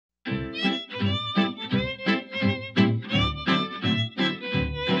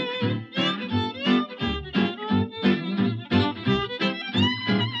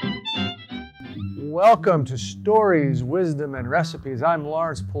Welcome to Stories, Wisdom, and Recipes. I'm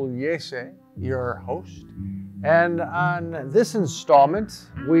Lawrence Pugliese, your host. And on this installment,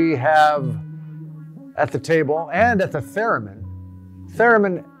 we have at the table and at the theremin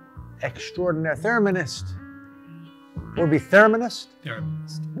extraordinaire, thereminist. Would it be thereminist?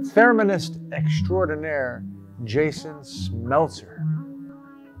 Thereminist. Thereminist extraordinaire, Jason Smeltzer.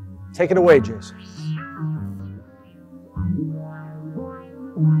 Take it away, Jason.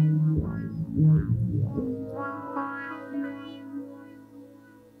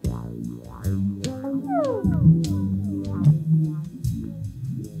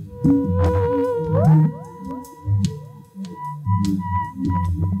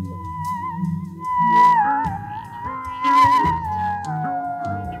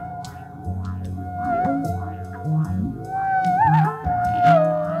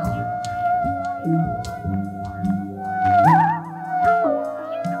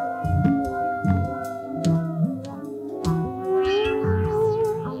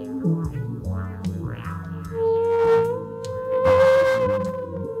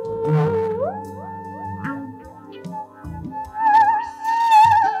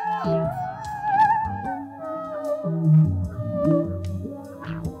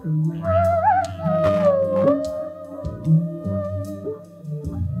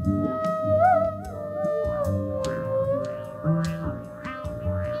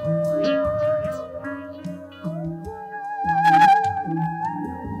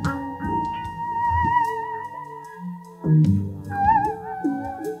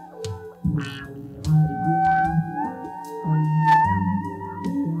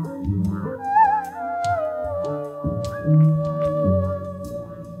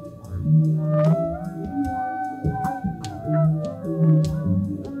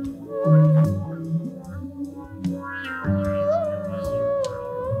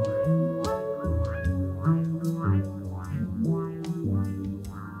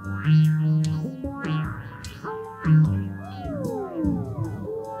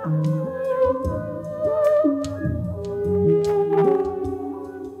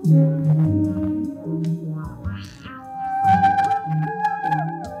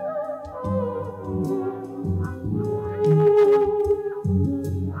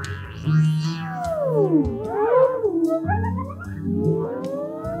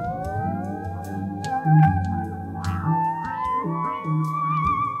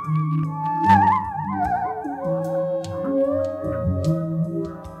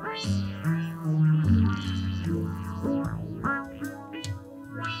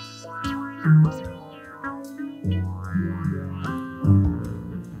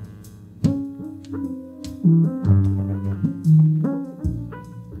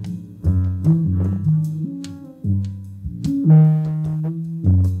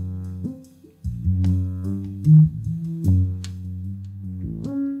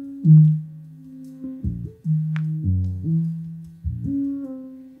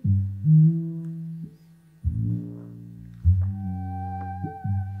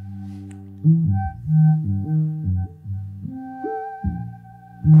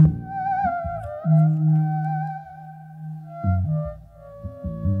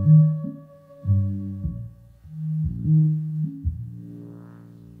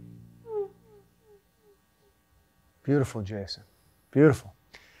 Beautiful, Jason. Beautiful.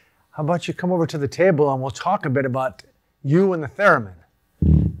 How about you come over to the table and we'll talk a bit about you and the theremin.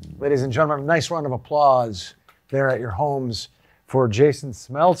 Ladies and gentlemen, a nice round of applause there at your homes for Jason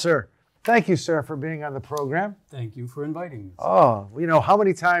Smeltzer. Thank you, sir, for being on the program. Thank you for inviting me. Oh, you know, how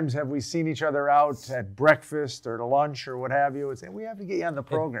many times have we seen each other out at breakfast or to lunch or what have you and say, we have to get you on the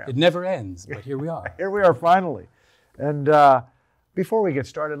program. It never ends, but here we are. Here we are finally. And before we get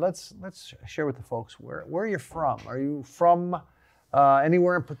started, let's share with the folks where you're from. Are you from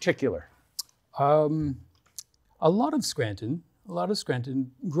anywhere in particular? A lot of Scranton.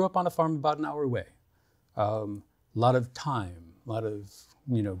 Grew up on a farm about an hour away. A lot of time, a lot of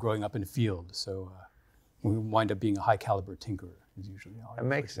growing up in a field. So we wind up being a high caliber tinkerer is usually how it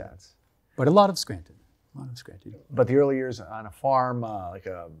makes sense. But a lot of Scranton. But the early years on a farm, like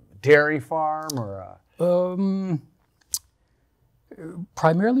a dairy farm or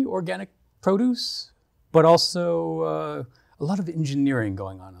primarily organic produce, but also a lot of engineering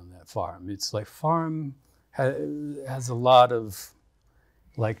going on that farm. It's like farm has a lot of,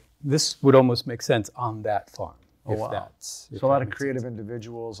 like, this would almost make sense on that farm. Oh, wow. So a lot of creative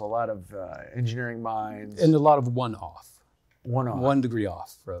individuals, a lot of engineering minds. And a lot of one-off. One-off. 1 degree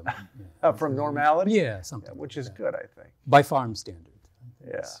off from... from normality? Yeah, something. Which is good, I think. By farm standards.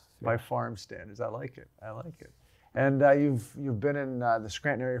 Yeah, by farm standards. I like it. And you've been in the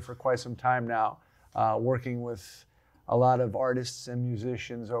Scranton area for quite some time now. working with a lot of artists and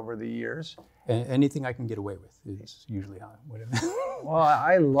musicians over the years. Anything I can get away with is usually whatever. Well,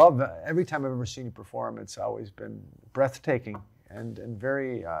 I love it. Every time I've ever seen you perform, it's always been breathtaking and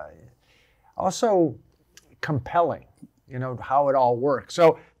very also compelling, you know, how it all works.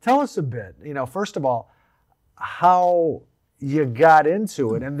 So tell us a bit, you know, first of all, how you got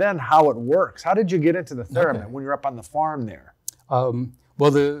into it and then how it works. How did you get into the theremin when you're up on the farm there? Well,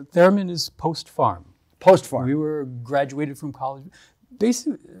 the theremin is post-farm. Post-farm. We were graduated from college.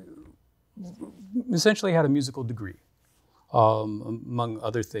 Basically, essentially had a musical degree, among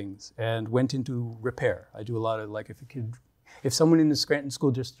other things, and went into repair. I do a lot of, like, if someone in the Scranton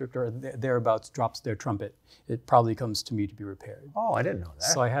School District or thereabouts drops their trumpet, it probably comes to me to be repaired. Oh, I didn't know that.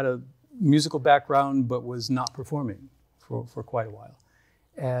 So I had a musical background, but was not performing for quite a while.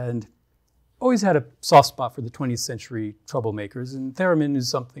 And always had a soft spot for the 20th century troublemakers, and theremin is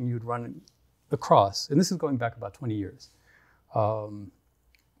something you'd run across. And this is going back about 20 years.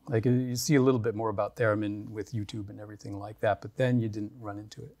 Like you see a little bit more about theremin with YouTube and everything like that, but then you didn't run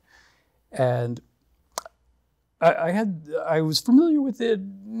into it. And I was familiar with it,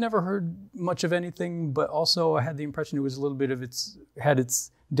 never heard much of anything, but also I had the impression it was a little bit of had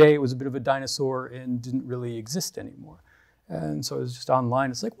its day, it was a bit of a dinosaur and didn't really exist anymore. And so it was just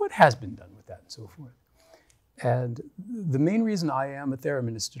online. It's like, what has been done with that and so forth? And the main reason I am a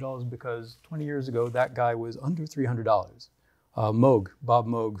thereminist at all is because 20 years ago, that guy was under $300. Bob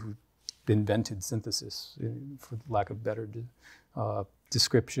Moog, who invented synthesis, for lack of better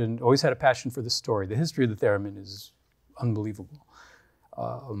description, always had a passion for the story. The history of the theremin is unbelievable.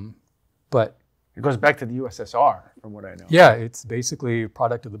 But it goes back to the USSR, from what I know. Yeah, it's basically a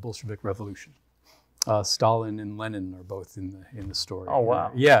product of the Bolshevik Revolution. Stalin and Lenin are both in the story. Oh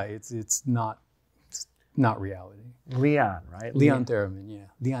wow! Yeah, it's not reality. Leon, right? Leon Theremin, yeah,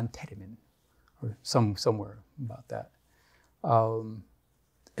 Leon Theremin, or somewhere about that.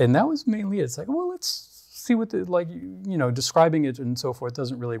 And that was mainly it. It's like, well, let's see what describing it and so forth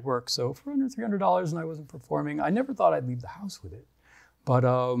doesn't really work. So for under $300, and I wasn't performing, I never thought I'd leave the house with it, but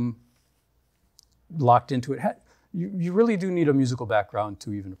locked into it. You really do need a musical background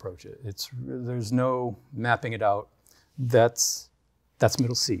to even approach it. There's no mapping it out. That's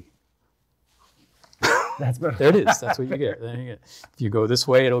middle C. There it is. That's what you get. If you go this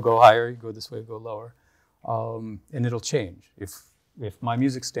way, it'll go higher. You go this way, it'll go lower, and it'll change. If my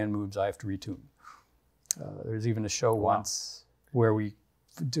music stand moves, I have to retune. There's even a show once where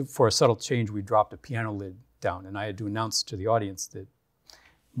for a subtle change, we dropped a piano lid down, and I had to announce to the audience that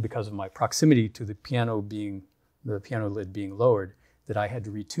because of my proximity to the piano lid being lowered, that I had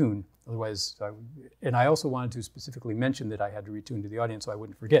to retune. Otherwise, and I also wanted to specifically mention that I had to retune to the audience so I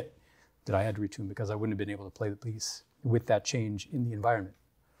wouldn't forget that I had to retune, because I wouldn't have been able to play the piece with that change in the environment.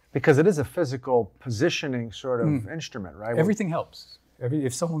 Because it is a physical positioning sort of instrument, right? Everything helps.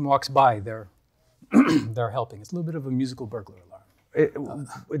 If someone walks by, they're helping. It's a little bit of a musical burglar alarm.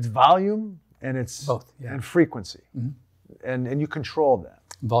 It's volume and it's both, yeah. And frequency, and you control that.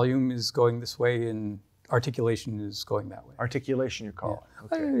 Volume is going this way, and articulation is going that way. Articulation, you call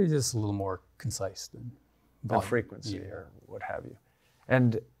it. Okay. It's just a little more concise than volume. Frequency or what have you.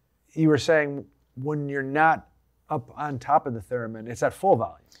 And you were saying when you're not up on top of the theremin, it's at full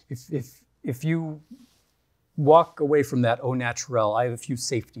volume. If you walk away from that au naturel, I have a few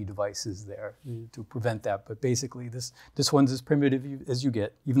safety devices there to prevent that. But basically, this one's as primitive as you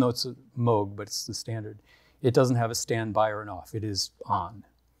get, even though it's a Moog, but it's the standard. It doesn't have a standby or an off. It is on.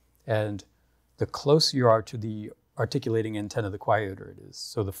 And the closer you are to the articulating antenna, the quieter it is.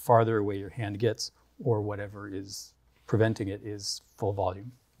 So the farther away your hand gets, or whatever is preventing it, is full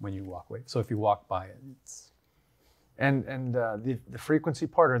volume when you walk away. So if you walk by it, it's... And the frequency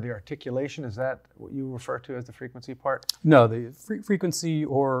part, or the articulation, is that what you refer to as the frequency part? No, the frequency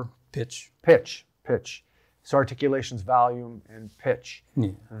or pitch. Pitch. So articulation's volume and pitch.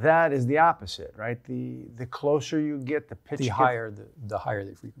 Yeah. That is the opposite, right? The closer you get, the pitch. The higher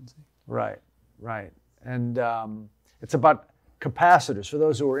the frequency. Right. And it's about capacitors. For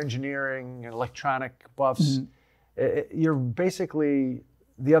those who are engineering and electronic buffs, you're basically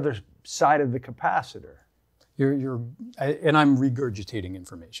the other side of the capacitor. And I'm regurgitating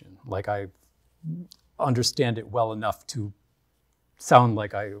information. Like, I understand it well enough to sound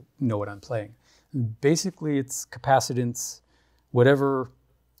like I know what I'm playing. Basically, it's capacitance. Whatever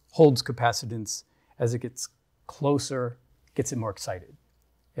holds capacitance, as it gets closer, gets it more excited.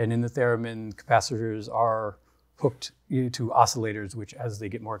 And in the theremin, capacitors are hooked to oscillators, which, as they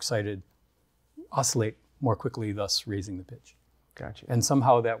get more excited, oscillate more quickly, thus raising the pitch. Gotcha. And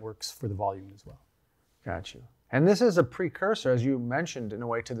somehow that works for the volume as well. Got you. And this is a precursor, as you mentioned, in a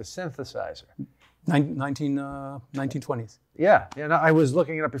way, to the synthesizer. 1920s. Yeah, no, I was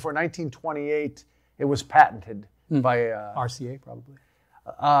looking it up before. 1928, it was patented by RCA probably.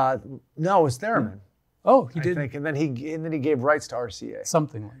 No, it was Theremin. Oh, he I did think, and then he gave rights to RCA.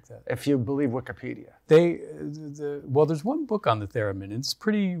 something like that. If you believe Wikipedia. Well, there's one book on the theremin. It's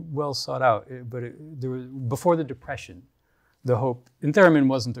pretty well sought out, but there was before the Depression. The hope, and Theremin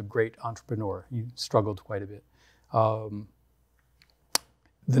wasn't a great entrepreneur. He struggled quite a bit.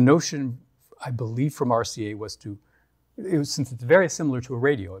 The notion, I believe, from RCA was since it's very similar to a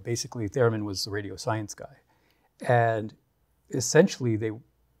radio, basically Theremin was the radio science guy. And essentially they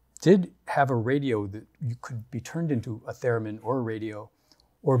did have a radio that you could be turned into a theremin or a radio,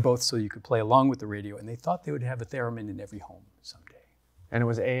 or both, so you could play along with the radio. And they thought they would have a theremin in every home someday. And it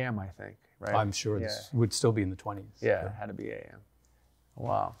was AM, I think, right? I'm sure this would still be in the 20s. Yeah, it had to be AM.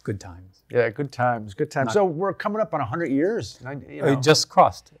 Wow. Good times. Yeah, good times, good times. So we're coming up on 100 years. It just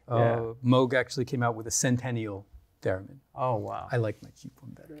crossed. Yeah. Moog actually came out with a centennial theremin. Oh, wow. I like my cheap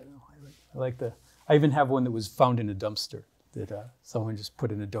one better. I even have one that was found in a dumpster that someone just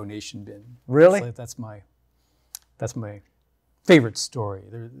put in a donation bin. Really? That's my favorite story.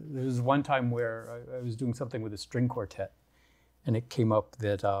 There was one time where I was doing something with a string quartet, and it came up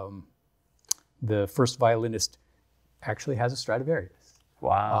that the first violinist actually has a Stradivarius.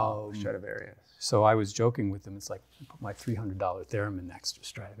 Wow, Stradivarius. So I was joking with them. It's like, I put my $300 theremin next to a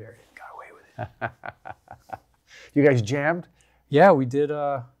Stradivarius and got away with it. You guys jammed? Yeah, we did.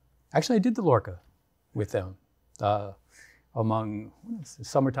 Actually, I did the Lorca with them among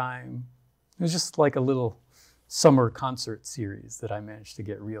summertime. It was just like a little summer concert series that I managed to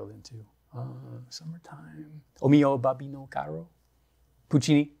get reeled into. Summertime. O mio babino caro.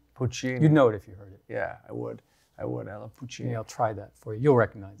 Puccini. Puccini. You'd know it if you heard it. Yeah, I would. I love Puccini. Yeah, I'll try that for you. You'll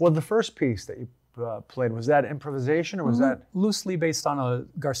recognize it. Well, the first piece that you played, was that improvisation or was that? Loosely based on a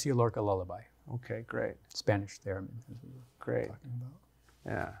Garcia Lorca lullaby. Okay, great. Spanish theremin. Great. Talking about.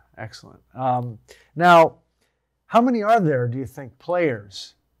 Yeah, excellent. Now, how many are there, do you think,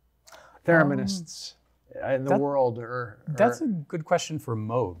 players, thereminists in the world? That's a good question for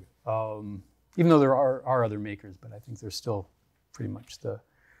Moog. Even though there are other makers, but I think they're still pretty much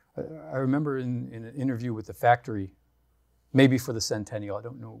I remember in an interview with the factory, maybe for the centennial, I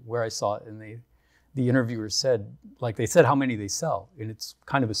don't know where I saw it, and the interviewer said, they said how many they sell, and it's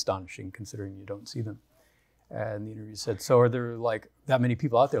kind of astonishing considering you don't see them. And the interviewer said, so are there that many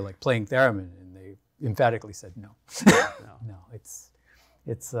people out there playing theremin? And they emphatically said no. No, it's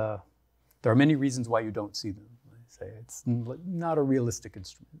there are many reasons why you don't see them. I say it's not a realistic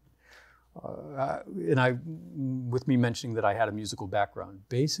instrument. With me mentioning that I had a musical background,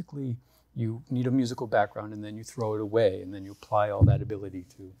 basically you need a musical background and then you throw it away and then you apply all that ability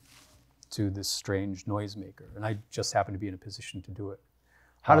to this strange noisemaker. And I just happen to be in a position to do it.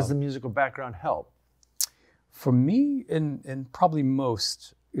 How does the musical background help? For me, and probably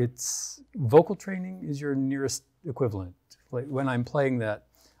most, it's vocal training is your nearest equivalent. When I'm playing that,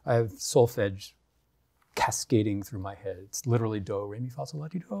 I have solfege cascading through my head. It's literally do, re, mi, fa, sol, la,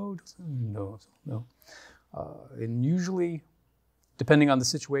 ti, do, no, no. And usually, depending on the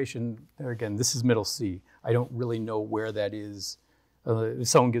situation, there again, this is middle C. I don't really know where that is. If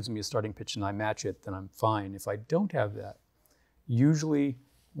someone gives me a starting pitch and I match it, then I'm fine. If I don't have that, usually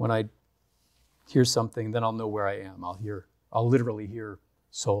when I hear something, then I'll know where I am. I'll literally hear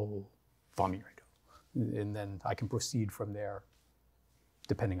sol, fa, mi, re, do. And then I can proceed from there,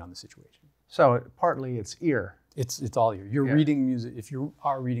 depending on the situation. So partly it's ear. It's all ear. You're reading music. If you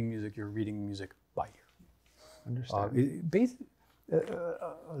are reading music, you're reading music by ear. Understand.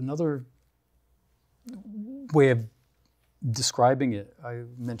 Another way of describing it, I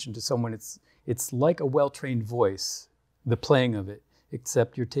mentioned to someone, it's like a well-trained voice, the playing of it,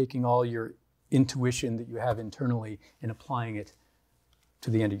 except you're taking all your intuition that you have internally and applying it to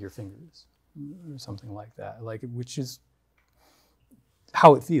the end of your fingers, or something like that. Which is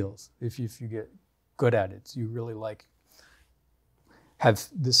how it feels if you get good at it. So you really have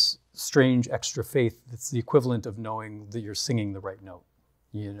this strange extra faith that's the equivalent of knowing that you're singing the right note.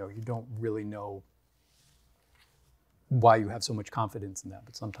 You don't really know why you have so much confidence in that,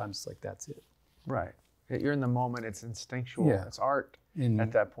 but sometimes that's it. Right. You're in the moment. It's instinctual. Yeah. It's art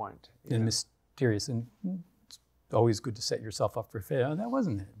at that point. And mysterious. And it's always good to set yourself up for failure. Oh, that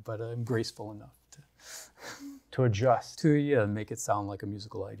wasn't it, but I'm graceful enough to adjust. To make it sound like a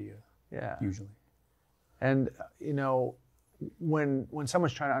musical idea. Yeah. Usually. And when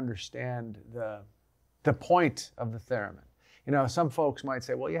someone's trying to understand the point of the theremin, some folks might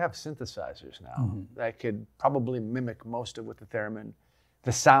say, well, you have synthesizers now that could probably mimic most of what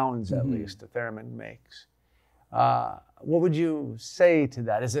the sounds at least the theremin makes. What would you say to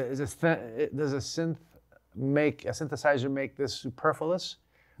that? Does a synthesizer make this superfluous?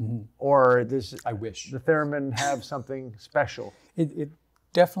 Mm-hmm. Or does I wish the Theremin have something special? It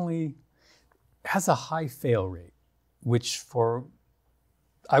definitely has a high fail rate, which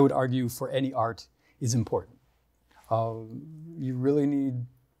I would argue for any art is important. You really need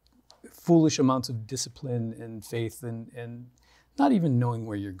foolish amounts of discipline and faith and not even knowing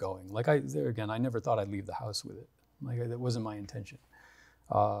where you're going. Like I never thought I'd leave the house with it. Like that wasn't my intention.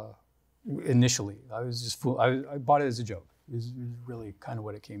 Initially, I was just I bought it as a joke. It was really kind of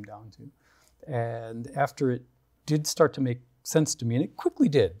what it came down to. And after it did start to make sense to me, and it quickly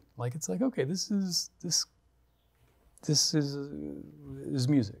did. Like it's like, okay, this is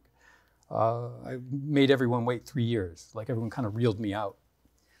music. I made everyone wait 3 years. Like everyone kind of reeled me out.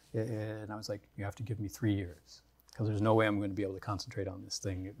 And I was like, you have to give me 3 years because there's no way I'm going to be able to concentrate on this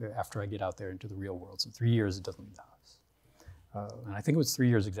thing after I get out there into the real world. So 3 years, it doesn't leave the house. And I think it was 3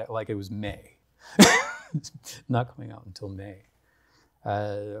 years exactly, like it was May. Not coming out until May.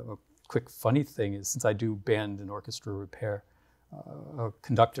 A quick funny thing is, since I do band and orchestra repair, a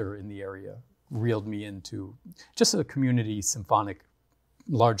conductor in the area reeled me into just a community symphonic,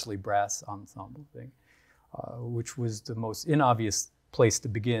 largely brass ensemble thing, which was the most inobvious place to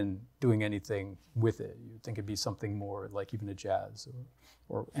begin doing anything with it. You'd think it'd be something more like even a jazz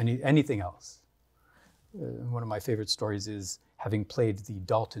or anything else. One of my favorite stories is having played the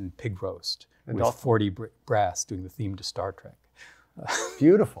Dalton pig roast with 40 brass doing the theme to Star Trek.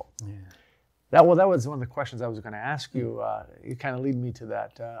 Beautiful. Yeah. That was one of the questions I was going to ask you. You kind of lead me to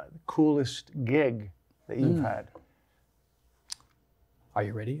that coolest gig that you've had. Are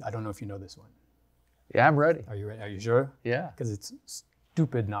you ready? I don't know if you know this one. Yeah, I'm ready. Are you ready? Are you sure? Yeah. Because it's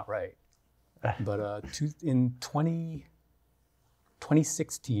stupid, not right. But in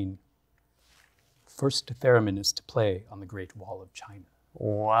 2016, first thereminist to play on the Great Wall of China.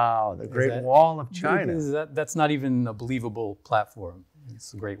 Wow, the Great Wall of China. That's not even a believable platform.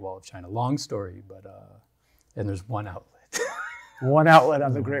 It's the Great Wall of China. Long story, but and there's one outlet. One outlet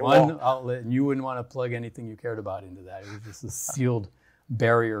on the Great Wall. One outlet, and you wouldn't want to plug anything you cared about into that. It was just a sealed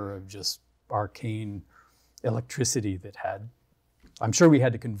barrier of just arcane electricity that had, I'm sure we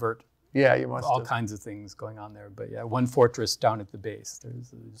had to convert. Yeah, you must all have. kinds of things going on there. But yeah, one fortress down at the base.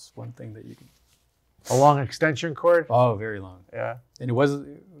 There's one thing that you can. A long extension cord? Oh, very long. Yeah. And it was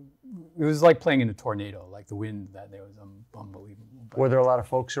like playing in a tornado. Like the wind that day was unbelievable. But were there a lot of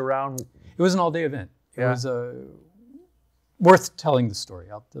folks around? It was an all-day event. It Yeah. was worth telling the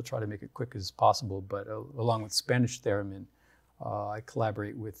story. I'll try to make it quick as possible. But along with Spanish theremin, I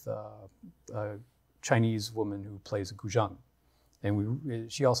collaborate with a Chinese woman who plays a guzheng. And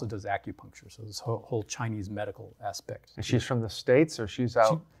she also does acupuncture, so this whole Chinese medical aspect. And she's from the States, or she's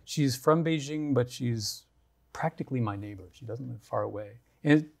out? She's from Beijing, but she's practically my neighbor. She doesn't live far away.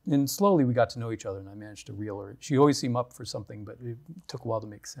 And slowly we got to know each other, and I managed to reel her. She always seemed up for something, but it took a while to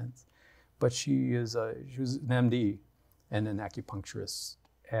make sense. But she was an MD and an acupuncturist,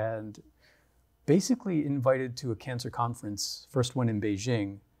 and basically invited to a cancer conference, first one in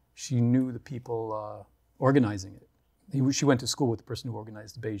Beijing. She knew the people organizing it. She went to school with the person who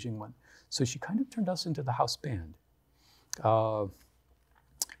organized the Beijing one. So she kind of turned us into the house band. And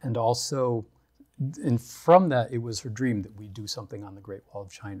from that, it was her dream that we do something on the Great Wall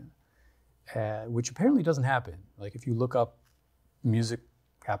of China, which apparently doesn't happen. Like if you look up music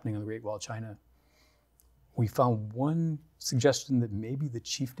happening on the Great Wall of China, we found one suggestion that maybe the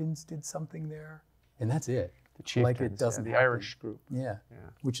chieftains did something there, and that's it. The chieftains, like it doesn't the happen. Irish group. Yeah,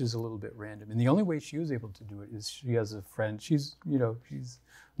 which is a little bit random. And the only way she was able to do it is she has a friend. She's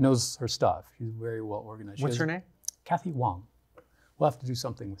knows her stuff. She's very well organized. What's her name? Kathy Wang. We'll have to do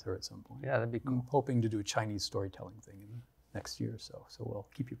something with her at some point. Yeah, that'd be cool. I'm hoping to do a Chinese storytelling thing in the next year or so. So we'll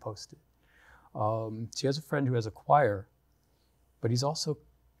keep you posted. She has a friend who has a choir, but he's also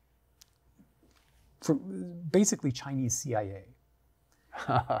basically Chinese CIA.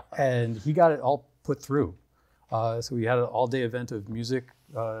 And he got it all put through. So we had an all-day event of music,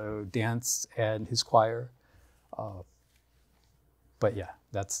 dance, and his choir. But yeah,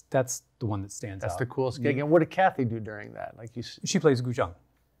 that's the one that stands out. That's the coolest gig. And what did Kathy do during that? Like she plays guzheng,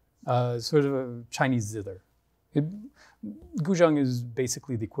 sort of a Chinese zither. Guzheng is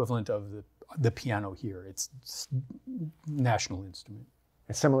basically the equivalent of the piano here. It's national instrument.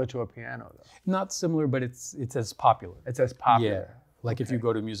 It's similar to a piano, though. Not similar, but it's as popular. It's as popular. Yeah. Like if you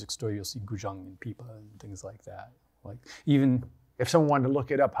go to a music store, you'll see guzheng and pipa and things like that. Like even if someone wanted to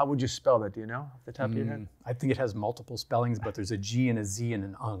look it up, how would you spell that? Do you know off the top of your head? I think it has multiple spellings, but there's a G and a Z and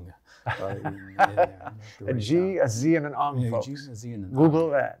an ung. In there. A G, a Z, and an ung, folks. A G, a Z, and an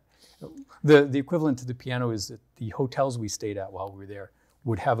Google that. The equivalent to the piano is that the hotels we stayed at while we were there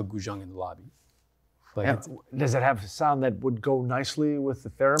would have a guzheng in the lobby. Like does it have a sound that would go nicely with the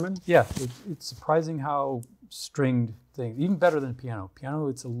theremin? Yeah, it's surprising how stringed things, even better than piano. Piano,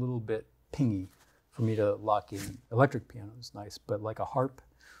 it's a little bit pingy for me to lock in. Electric piano is nice, but like a harp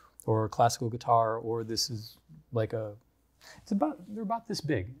or a classical guitar, or this is like they're about this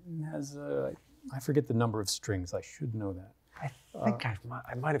big. It has, I forget the number of strings. I should know that. I think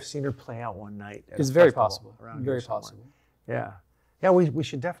I might have seen her play out one night. It's very possible. Very possible. Yeah. Yeah, we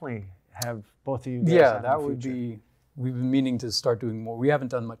should definitely have both of you guys Yeah, on that in the would future. be, we've been meaning to start doing more. We haven't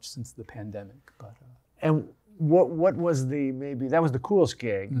done much since the pandemic, but. And what was that was the coolest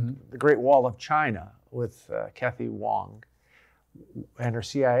gig, the Great Wall of China with Kathy Wong and her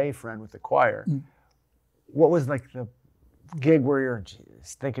CIA friend with the choir. What was like the gig where you're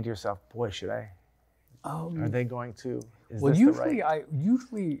thinking to yourself, boy, should I, are they going to, is Well, this the right?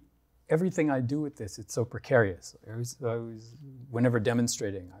 usually everything I do with this, it's so precarious. I was whenever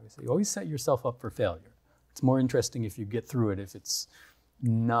demonstrating, I would say, always set yourself up for failure. It's more interesting if you get through it, if it's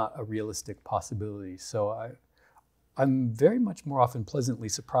not a realistic possibility. So I'm very much more often pleasantly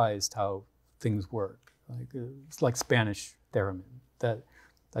surprised how things work. Like it's like Spanish theremin that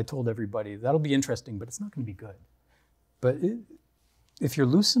I told everybody, that'll be interesting, but it's not going to be good. But if you're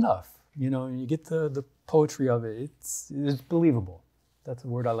loose enough, and you get the poetry of it, it's believable. That's a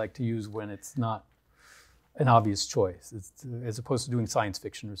word I like to use when it's not an obvious choice. It's, as opposed to doing science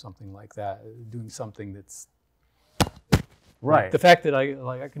fiction or something like that, doing something that's Right. Like the fact that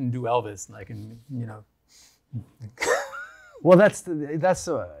I can do Elvis and I can, Well, that's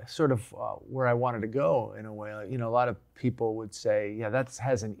sort of where I wanted to go in a way. A lot of people would say, yeah, that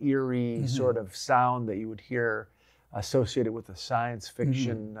has an eerie sort of sound that you would hear associated with a science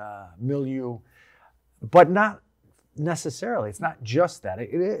fiction milieu, but not necessarily. It's not just that.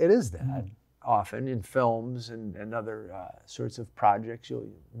 It is that often in films and other sorts of projects. A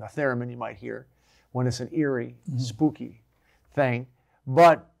theremin you might hear when it's an eerie, spooky thing,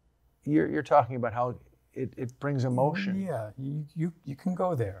 but you're talking about how it brings emotion. Yeah, you can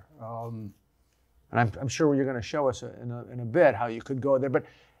go there. And I'm sure you're going to show us in a bit how you could go there. But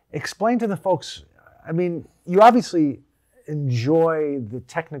explain to the folks, I mean, you obviously enjoy the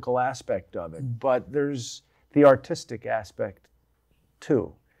technical aspect of it, but there's the artistic aspect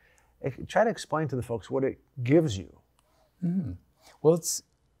too. Try to explain to the folks what it gives you. Well,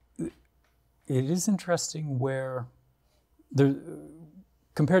 it is interesting where there,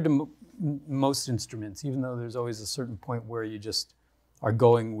 compared to most instruments, even though there's always a certain point where you just are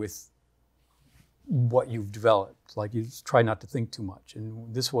going with what you've developed. Like you try not to think too much.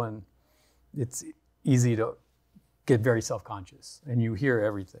 And this one, it's easy to get very self-conscious and you hear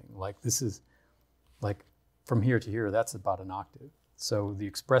everything. Like this is like from here to here, that's about an octave. So the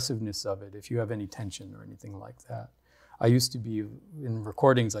expressiveness of it, if you have any tension or anything like that. I used to be, in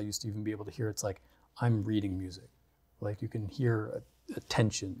recordings, I used to even be able to hear it's like, I'm reading music. Like you can hear a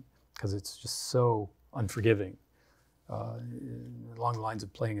tension because it's just so unforgiving. Along the lines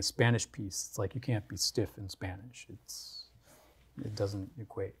of playing a Spanish piece, it's like you can't be stiff in Spanish. It doesn't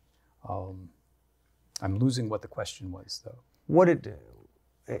equate. I'm losing what the question was, though. What it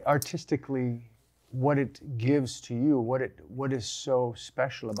artistically, what it gives to you, what is so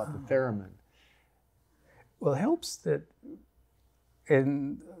special about the theremin? Well, it helps that,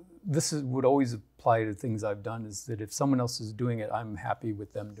 and this would always apply to things I've done, is that if someone else is doing it, I'm happy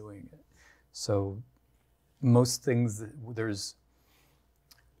with them doing it. So most things,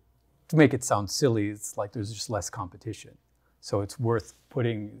 to make it sound silly, it's like there's just less competition. So it's worth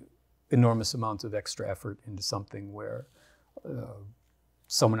putting enormous amounts of extra effort into something where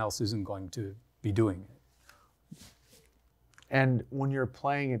someone else isn't going to be doing it. And when you're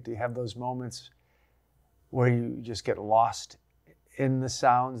playing it, do you have those moments where you just get lost in the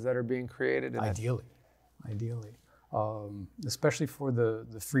sounds that are being created? Ideally. Especially for the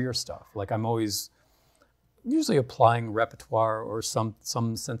freer stuff. Like I'm always usually applying repertoire or some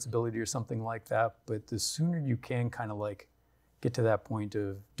sensibility or something like that, but the sooner you can kind of like get to that point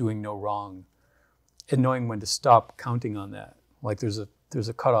of doing no wrong and knowing when to stop counting on that. Like there's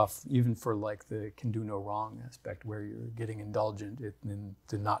a cutoff even for like the can do no wrong aspect where you're getting indulgent in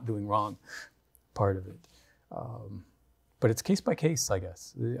the not doing wrong part of it. But it's case by case, I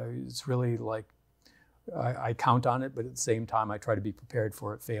guess. It's really like I count on it, but at the same time I try to be prepared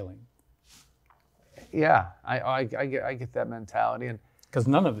for it failing. Yeah, I get that mentality, and because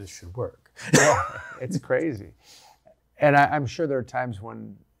none of this should work. Yeah, it's crazy. And I'm sure there are times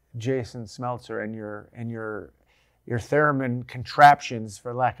when Jason Smeltzer and your theremin contraptions,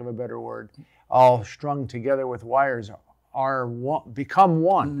 for lack of a better word, all strung together with wires, become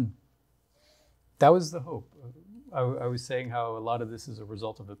one. That was the hope. I was saying how a lot of this is a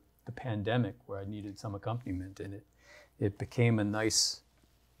result of the pandemic, where I needed some accompaniment, and it became a nice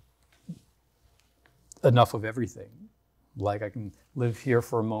enough of everything. Like I can live here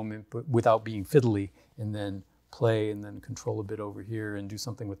for a moment, but without being fiddly, and then play, and then control a bit over here, and do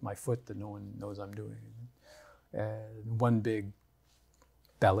something with my foot that no one knows I'm doing. And one big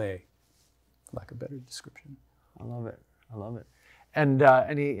ballet, lack of better description. I love it. I love it. And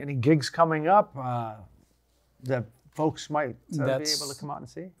any gigs coming up that folks might be able to come out and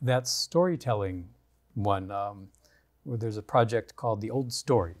see? That storytelling one, where there's a project called The Old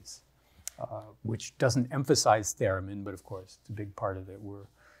Stories, which doesn't emphasize Theremin, but of course it's a big part of it.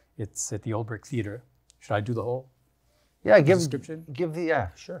 It's at the Old Brick Theater. Should I do the whole description?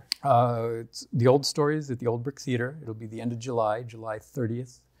 Sure. It's The Old Stories at the Old Brick Theater. It'll be the end of July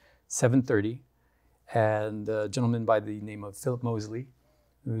 30th, 7:30. And a gentleman by the name of Philip Mosley,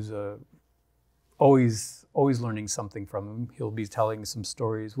 who's always learning something from him. He'll be telling some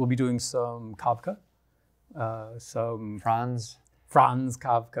stories. We'll be doing some Kafka, some Franz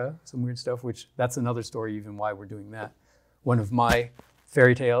Kafka, some weird stuff, which that's another story even why we're doing that. One of my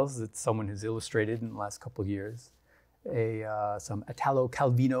fairy tales that someone has illustrated in the last couple of years. Some Italo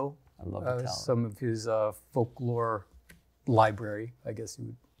Calvino. I love Italo. Some of his folklore library, I guess you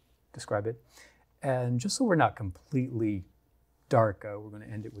would describe it. And just so we're not completely dark, we're going to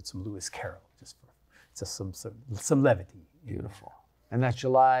end it with some Lewis Carroll, just some levity. Beautiful. And that's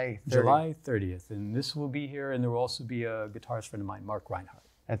July 30th. July 30th. And this will be here, and there will also be a guitarist friend of mine, Mark Reinhardt.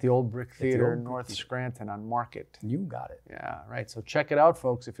 At the Old Brick Theater, North Scranton on Market. You got it. Yeah, right. So check it out,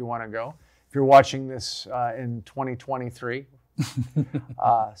 folks, if you want to go. If you're watching this in 2023.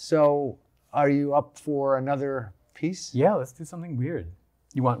 So are you up for another piece? Yeah, let's do something weird.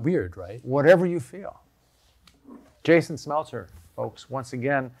 You want weird, right? Whatever you feel. Jason Smeltzer, folks, once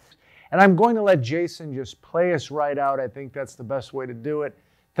again. And I'm going to let Jason just play us right out. I think that's the best way to do it.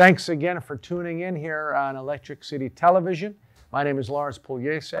 Thanks again for tuning in here on Electric City Television. My name is Lars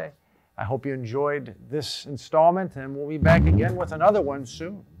Pugliese. I hope you enjoyed this installment, and we'll be back again with another one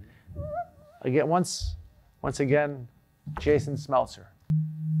soon. Again, once again, Jason Smeltzer.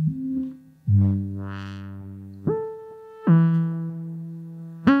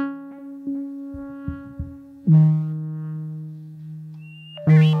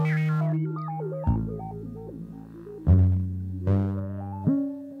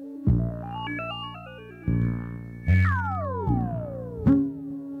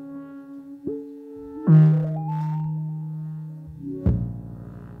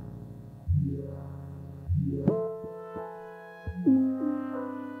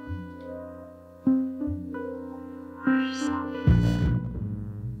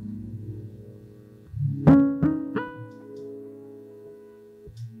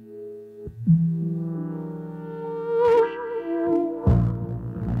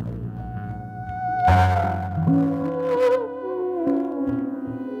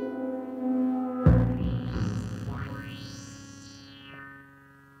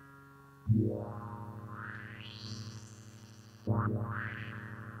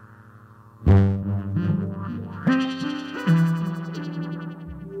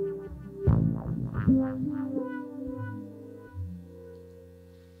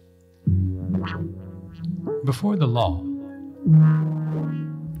 Before the law,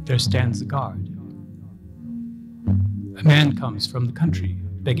 there stands a guard. A man comes from the country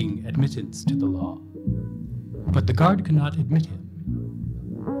begging admittance to the law, but the guard cannot admit him.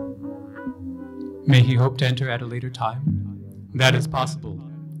 May he hope to enter at a later time? That is possible,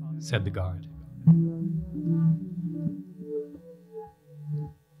 said the guard.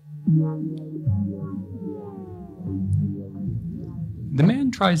 The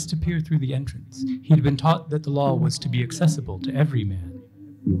man tries to peer through the entrance. He had been taught that the law was to be accessible to every man.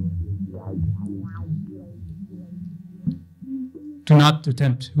 Do not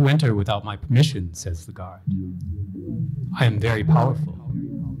attempt to enter without my permission, says the guard. I am very powerful.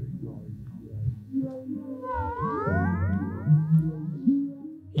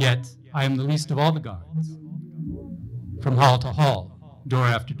 Yet I am the least of all the guards. From hall to hall, door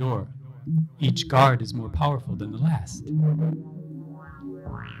after door, each guard is more powerful than the last.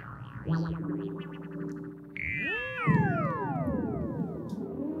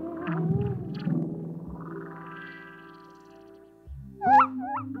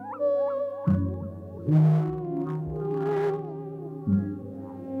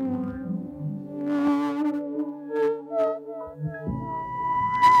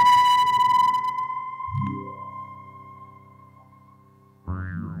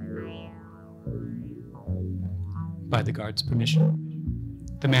 By the guard's permission,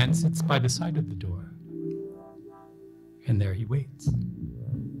 The man sits by the side of the door, and there he waits.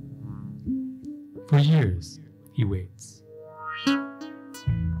 For years, he waits.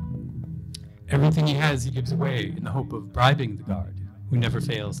 Everything he has he gives away in the hope of bribing the guard, who never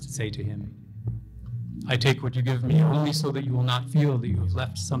fails to say to him, "I take what you give me only so that you will not feel that you have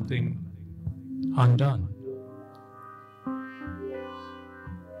left something undone."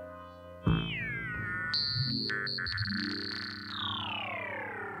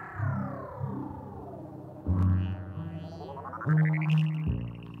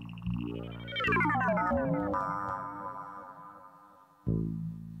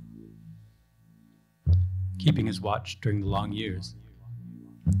 Keeping his watch during the long years,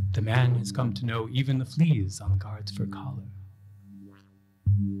 the man has come to know even the fleas on the guard's fur collar.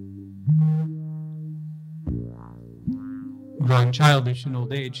 Growing childish in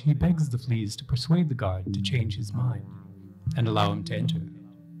old age, he begs the fleas to persuade the guard to change his mind and allow him to enter.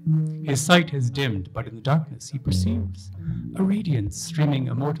 His sight has dimmed, but in the darkness he perceives a radiance streaming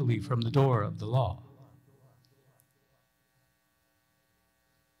immortally from the door of the law.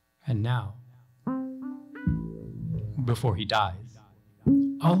 And now, before he dies,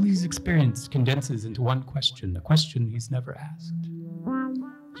 all he's experienced condenses into one question, a question he's never asked.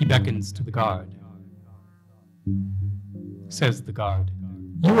 He beckons to the guard. Says the guard,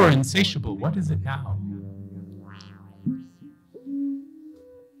 "You are insatiable, what is it now?"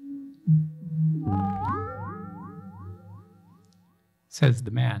 Says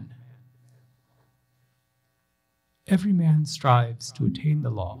the man, "Every man strives to attain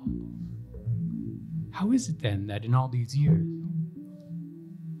the law. How is it then that in all these years,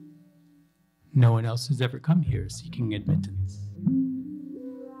 no one else has ever come here seeking admittance?"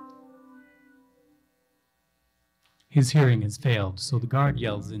 His hearing has failed, so the guard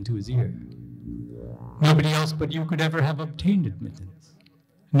yells into his ear, "Nobody else but you could ever have obtained admittance.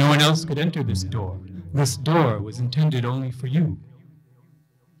 No one else could enter this door. This door was intended only for you.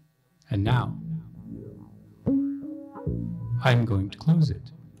 And now, I'm going to close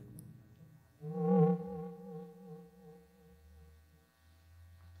it."